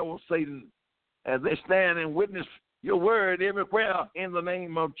strength over Satan as they stand and witness your word everywhere in the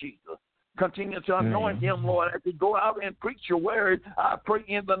name of Jesus. Continue to anoint him, Lord, as he go out and preach your word. I pray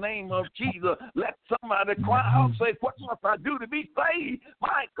in the name of Jesus. Let somebody cry out and say, what must I do to be saved?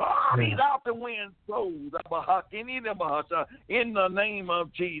 My God, he's out to win souls. In the name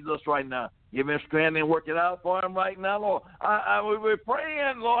of Jesus right now. Give him strength and work it out for him right now, Lord. We're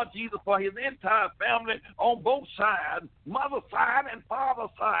praying, Lord Jesus, for his entire family on both sides, mother side and father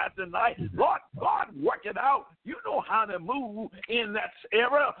side tonight. Lord God, work it out. You know how to move in that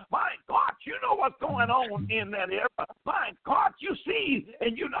area. My God, you know what's going on in that area. My God, you see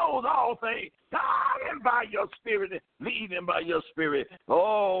and you know all things. Guide him by your spirit and lead him by your spirit.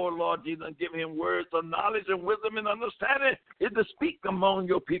 Oh, Lord Jesus, give him words of knowledge and wisdom and understanding is to speak among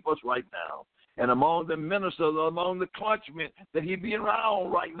your peoples right now. And among the ministers, among the clergymen that he be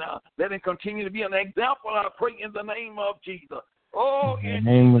around right now. Let him continue to be an example, I pray, in the name of Jesus. Oh, in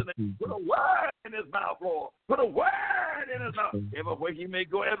Jesus' name, put a word in his mouth, Lord. Put a word in his mouth. Everywhere he may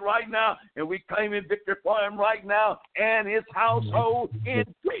go at right now, and we claim in victory for him right now and his household in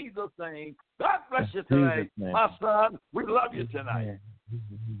Jesus' name. God bless you tonight, my son. We love you tonight.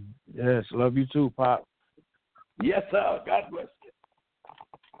 Yes, love you too, Pop. Yes, sir. God bless you.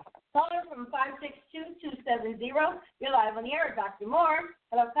 Caller from 562-270. You're live on the air, Dr. Moore.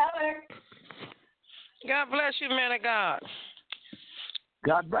 Hello, caller. God bless you, man of God.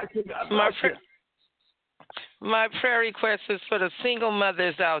 God bless you. God bless you. My prayer request is for the single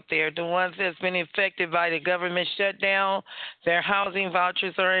mothers out there, the ones that's been affected by the government shutdown. Their housing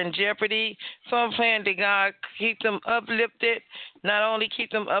vouchers are in jeopardy. So I'm praying to God keep them uplifted, not only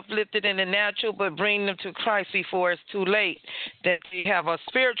keep them uplifted in the natural, but bring them to Christ before it's too late, that they have a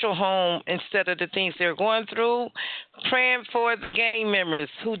spiritual home instead of the things they're going through. Praying for the gang members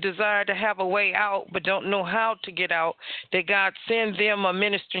who desire to have a way out but don't know how to get out, that God send them a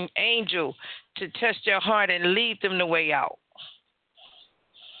ministering angel to touch their heart and lead them the way out.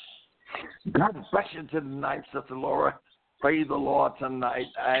 God bless you tonight, Sister Laura. Praise the Lord tonight.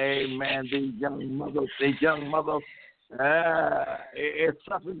 Amen. These young mothers, it's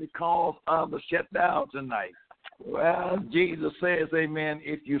something because of the shutdown tonight. Well, Jesus says, amen,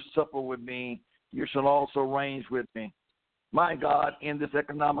 if you suffer with me, you shall also reign with me. My God, in this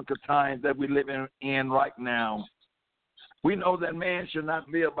economical time that we live in right now, we know that man should not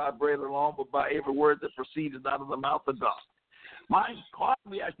live by bread alone, but by every word that proceeded out of the mouth of God. My God,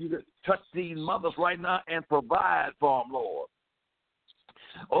 we ask you to touch these mothers right now and provide for them, Lord.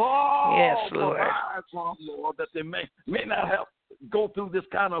 Oh, yes, Lord. Provide for them, Lord, that they may not have go through this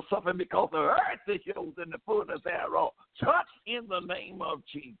kind of suffering because the earth is yours and the fullness thereof. Touch in the name of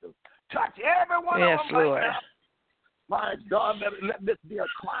Jesus. Touch every one yes, of them Lord. right now. My God, let this be a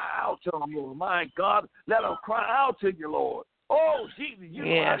cry out to them, Lord. My God, let them cry out to you, Lord. Oh, Jesus, you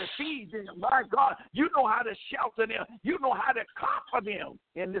know how to feed them. My God, you know how to shelter them. You know how to comfort them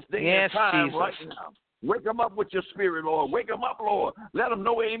in this day and time Jesus. right now. Wake them up with your spirit, Lord. Wake them up, Lord. Let them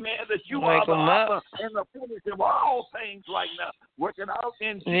know, amen, that you Wake are the them author up. and the finisher of all things right now. Work it out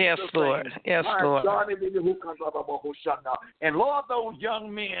in Jesus' yes, Lord. name. Yes, My Lord. God, and Lord, those young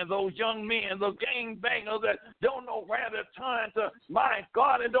men, those gang bangers that don't know where to turn to, my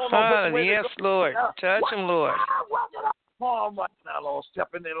God, and don't know which way yes, to go. Lord. Now, touch them, Lord. Work it out for them right now, Lord. Step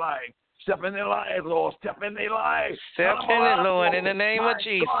in their life. Step in their lives, Lord. Step in their lives. Step in it, Lord, in the name of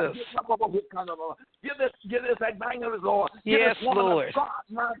Jesus. Give this advantage, Lord. Yes, this woman Lord. Of God,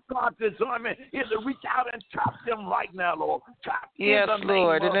 my God, discernment is to reach out and touch them right now, Lord. Touch yes, in the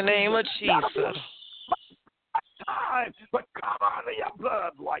Lord, name in the name of Jesus. Time, but come under your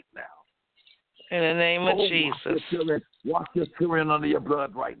blood right now. In the name of Jesus. Wash your children under your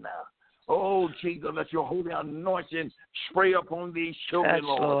blood right now. Oh, Jesus, let your holy anointing spray upon these children, yes,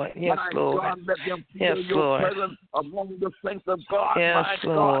 Lord. Yes, my Lord. God, let them feel yes, your Lord. presence among the saints of God. Yes,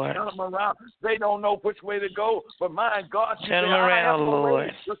 my Lord. God, turn them around. They don't know which way to go, but my God, you turn say, them around, I am the Lord.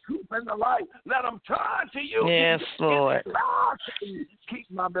 way, the truth, and the light. Let them turn to you. Yes, Lord.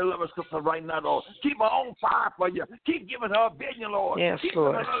 Keep my beloved sister right now, Lord. Keep her on fire for you. Keep giving her a vision, Lord. Yes, Keep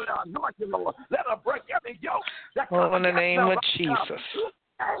Lord. giving her the anointing, Lord. Let her break every yoke. In the name of Jesus.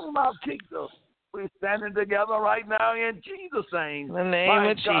 In the name of Jesus. We're standing together right now in Jesus' name. In the name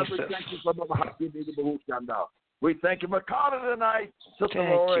of God, Jesus. We thank you for we thank you for calling tonight, Sister Thank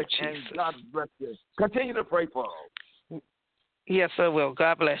Lori, you, and Jesus. God bless you. Continue to pray for her. Yes, I will.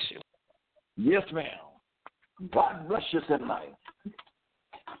 God bless you. Yes, ma'am. God bless you tonight.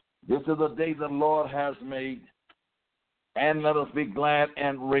 This is the day the Lord has made, and let us be glad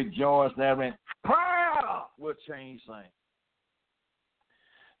and rejoice therein. Prayer will change things.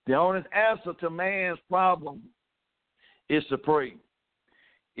 The only answer to man's problem is to pray.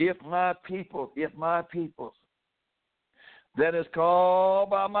 If my people that is called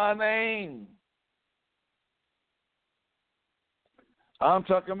by my name, I'm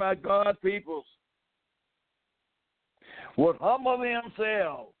talking about God's people, would humble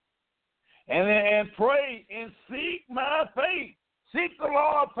themselves and pray and seek my face, seek the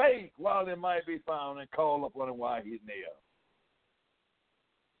Lord's face while they might be found, and call upon him while he's near.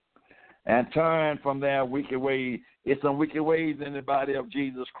 And turn from their wicked ways. It's some wicked ways in the body of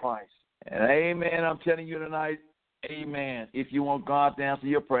Jesus Christ. And amen, I'm telling you tonight, amen. If you want God to answer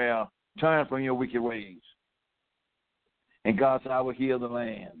your prayer, turn from your wicked ways. And God said, I will heal the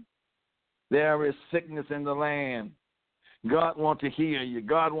land. There is sickness in the land. God wants to heal you.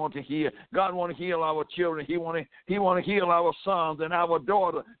 God wants to heal. God wants to heal our children. He want to heal our sons and our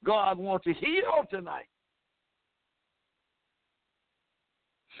daughters. God wants to heal tonight.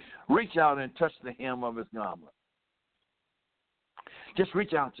 Reach out and touch the hem of his garment. Just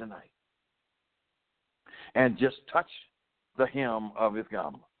reach out tonight and just touch the hem of his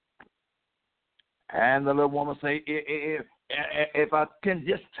garment. And the little woman say, if I can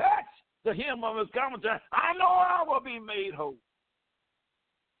just touch the hem of his garment, I know I will be made whole.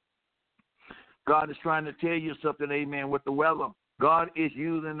 God is trying to tell you something, amen, with the weather. God is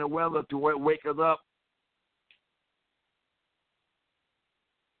using the weather to wake us up.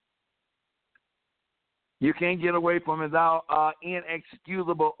 You can't get away from it. Thou art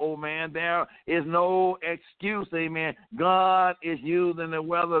inexcusable, oh man. There is no excuse, amen. God is using the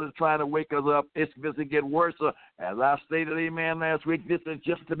weather to try to wake us up. It's supposed to get worse. As I stated, amen, last week, this is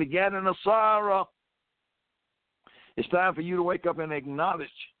just the beginning of sorrow. It's time for you to wake up and acknowledge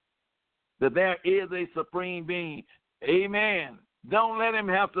that there is a supreme being. Amen. Don't let him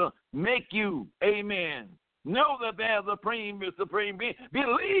have to make you. Amen. Know that there's a supreme being.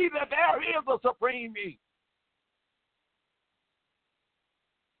 Believe that there is a supreme being.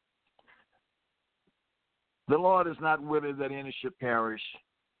 The Lord is not willing that any should perish.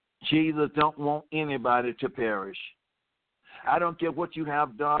 Jesus don't want anybody to perish. I don't care what you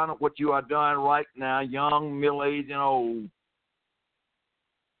have done or what you are doing right now, young, middle-aged, and old.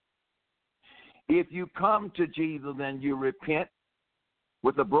 If you come to Jesus and you repent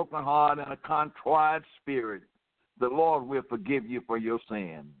with a broken heart and a contrite spirit, the Lord will forgive you for your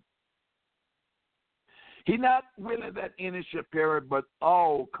sin. He's not willing that any should perish, but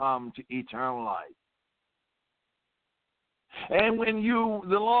all come to eternal life. And when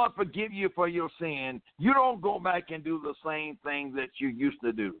the Lord forgive you for your sin, you don't go back and do the same thing that you used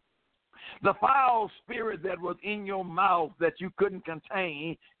to do. The foul spirit that was in your mouth that you couldn't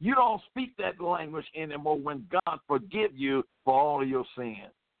contain, you don't speak that language anymore when God forgive you for all of your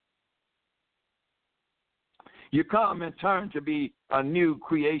sins. You come and turn to be a new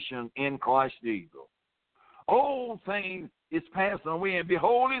creation in Christ Jesus. Old things is passing away, and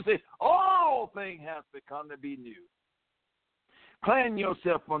behold, he says, all things have become to be new. Cleanse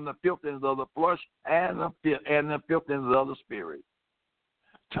yourself from the filthiness of the flesh and the filthiness of the spirit.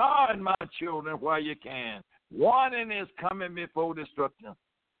 Turn, my children, while you can. Warning is coming before destruction.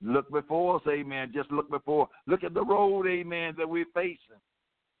 Look before us, amen. Just look before. Look at the road, amen, that we're facing.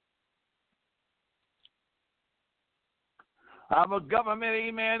 Our government,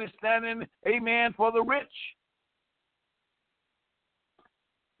 amen, is standing, amen, for the rich.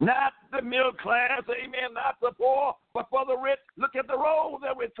 Not the middle class, amen, not the poor, but for the rich. Look at the road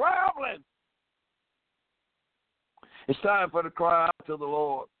that we're traveling. It's time for the cry out to the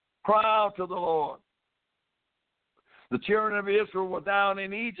Lord. Cry out to the Lord. The children of Israel were down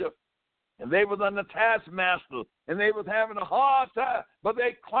in Egypt, and they was under taskmaster, and they was having a hard time, but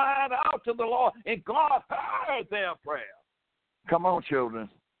they cried out to the Lord, and God heard their prayer. Come on, children.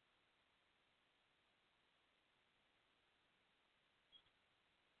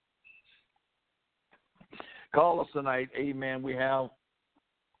 Call us tonight. Amen. We have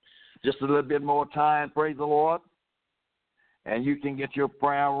just a little bit more time. Praise the Lord. And you can get your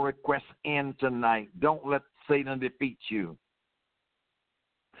prayer requests in tonight. Don't let Satan defeat you.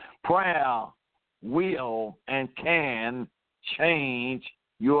 Prayer will and can change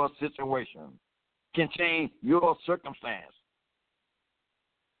your situation, can change your circumstance.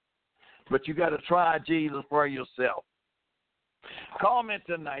 But you got to try Jesus for yourself. Call me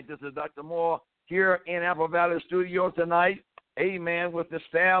tonight. This is Dr. Moore here in Apple Valley Studio tonight. Amen. With the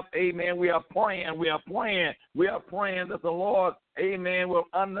staff, amen. We are praying. We are praying that the Lord, amen, will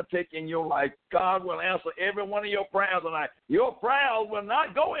undertake in your life. God will answer every one of your prayers tonight. Your prayers will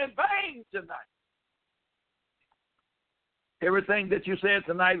not go in vain tonight. Everything that you said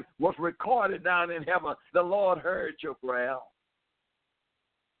tonight was recorded down in heaven. The Lord heard your prayer.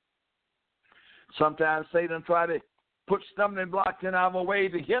 Sometimes Satan try to put stumbling blocks in our way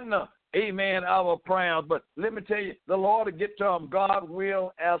to hinder, amen, our prayers. But let me tell you, the Lord will get to him. God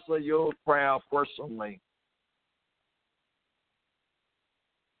will answer your prayer personally.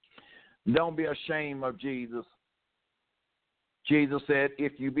 Don't be ashamed of Jesus. Jesus said,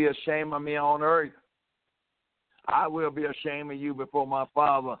 if you be ashamed of me on earth, I will be ashamed of you before my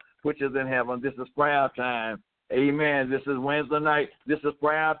Father, which is in heaven. This is prayer time. Amen. This is Wednesday night. This is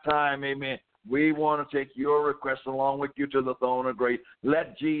prayer time. Amen. We want to take your request along with you to the throne of grace.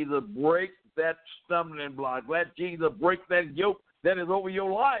 Let Jesus break that stumbling block. Let Jesus break that yoke that is over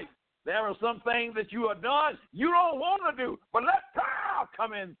your life. There are some things that you have done you don't want to do, but let power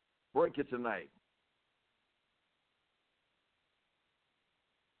come in, break it tonight.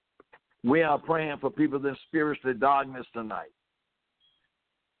 We are praying for people in spiritual darkness tonight.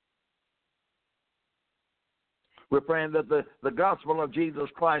 We're praying that the gospel of Jesus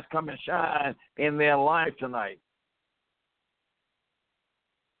Christ come and shine in their life tonight.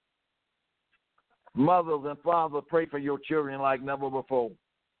 Mothers and fathers, pray for your children like never before.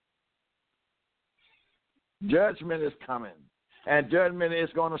 Judgment is coming, and judgment is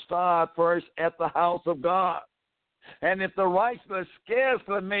going to start first at the house of God. And if the righteous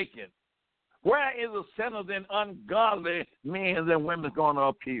scarcely make it, where is the sinners and ungodly men and women going to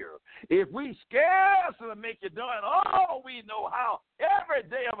appear? If we scarcely make it done, all we know how every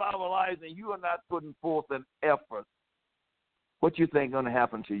day of our lives, and you are not putting forth an effort, what you think is going to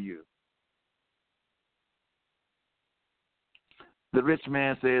happen to you? The rich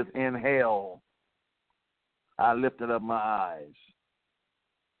man says, in hell, I lifted up my eyes.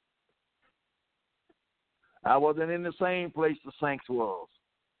 I wasn't in the same place the saints was.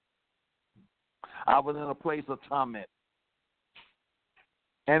 I was in a place of torment.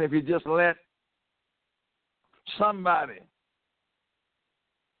 And if you just let somebody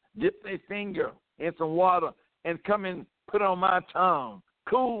dip their finger in some water and come and put on my tongue,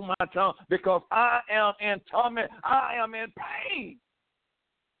 cool my tongue, because I am in torment, I am in pain.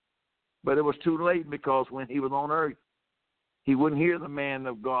 But it was too late, because when he was on earth, He wouldn't hear the man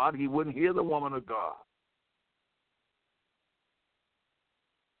of God. He wouldn't hear the woman of God.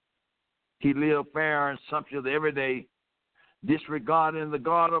 He lived fair and sumptuous every day, disregarding the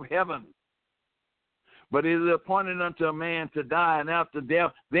God of heaven. But it is appointed unto a man to die, and after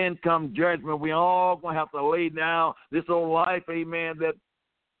death, then come judgment. We all going to have to lay down this old life, amen, that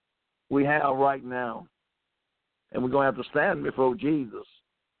we have right now. And we're going to have to stand before Jesus,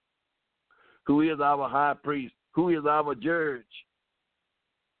 who is our high priest, who is our judge.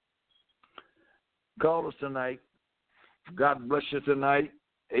 Call us tonight. God bless you tonight.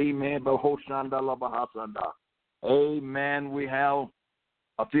 Amen. Amen. We have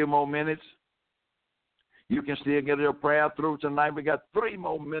a few more minutes. You can still get your prayer through tonight. We got 3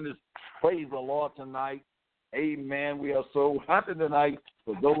 more minutes. Praise the Lord tonight. Amen. We are so happy tonight.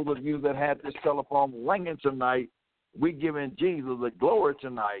 For those of you that had this telephone ringing tonight, we're giving Jesus the glory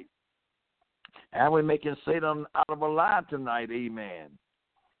tonight. And we're making Satan out of a lie tonight. Amen.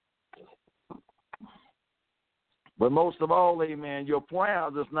 But most of all, amen, your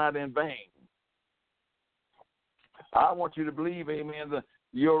prayers is not in vain. I want you to believe, amen, that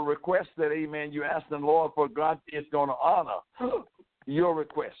your request that, amen, you ask the Lord for, God is going to honor your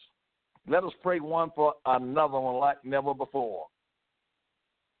request. Let us pray one for another one like never before.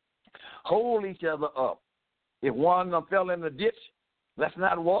 Hold each other up. If one fell in the ditch, let's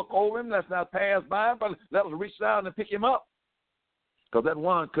not walk over him. Let's not pass by him, but let us reach down and pick him up. Because that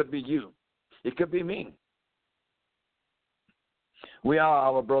one could be you. It could be me. We are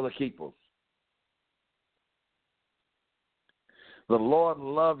our brother keepers. The Lord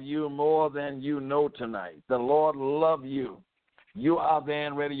love you more than you know tonight. The Lord love you. You are there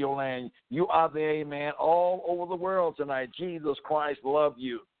in Radio Land. You are there, amen, all over the world tonight. Jesus Christ love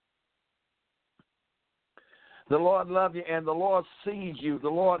you. The Lord love you, and the Lord sees you. The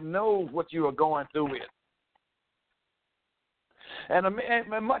Lord knows what you are going through with. And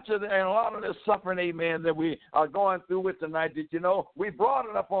much of and a lot of this suffering, amen, that we are going through with tonight, did you know, we brought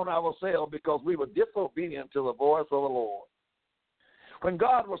it upon ourselves because we were disobedient to the voice of the Lord. When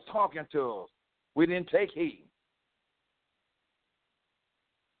God was talking to us, we didn't take heed.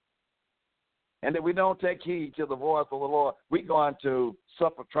 And if we don't take heed to the voice of the Lord, we're going to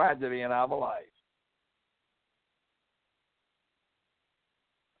suffer tragedy in our life.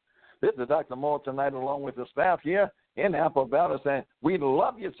 This is Dr. Moore tonight along with the staff here in Apple Valley saying, we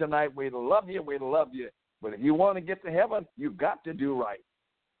love you tonight, we love you, we love you. But if you want to get to heaven, you've got to do right.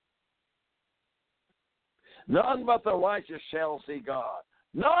 None but the righteous shall see God.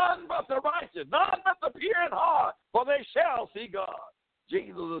 None but the righteous, none but the pure in heart, for they shall see God.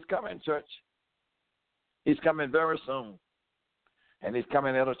 Jesus is coming, church. He's coming very soon. And he's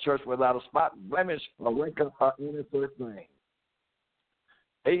coming at a church without a spot, blemish, or wrinkle, or any such thing.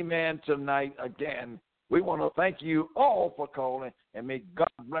 Amen tonight again. We want to thank you all for calling, and may God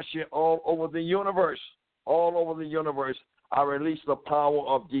bless you all over the universe. All over the universe. I release the power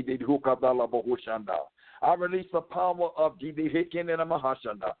of Gidi Hukadala Bohushanda. I release the power of Gidi Hikin and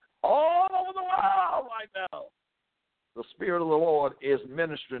Mahashanda. All over the world right now. The Spirit of the Lord is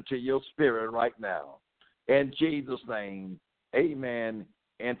ministering to your spirit right now. In Jesus' name, amen,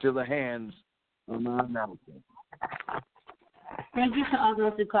 and to the hands of my announcement. Thank you to all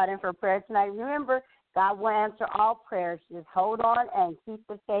those who called in for prayer tonight. Remember, God will answer all prayers. Just hold on and keep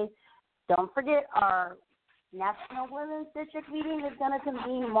the faith. Don't forget our National Women's District meeting is going to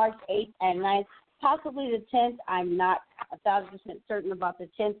convene March 8th and 9th, possibly the 10th. I'm not 1,000% certain about the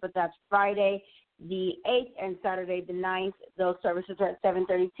 10th, but that's Friday the 8th and Saturday the 9th. Those services are at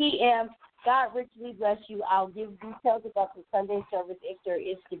 7:30 p.m. God richly bless you. I'll give details about the Sunday service if there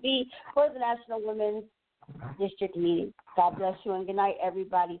is to be for the National Women's District meeting. God bless you and good night,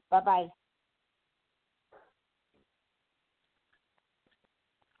 everybody. Bye-bye.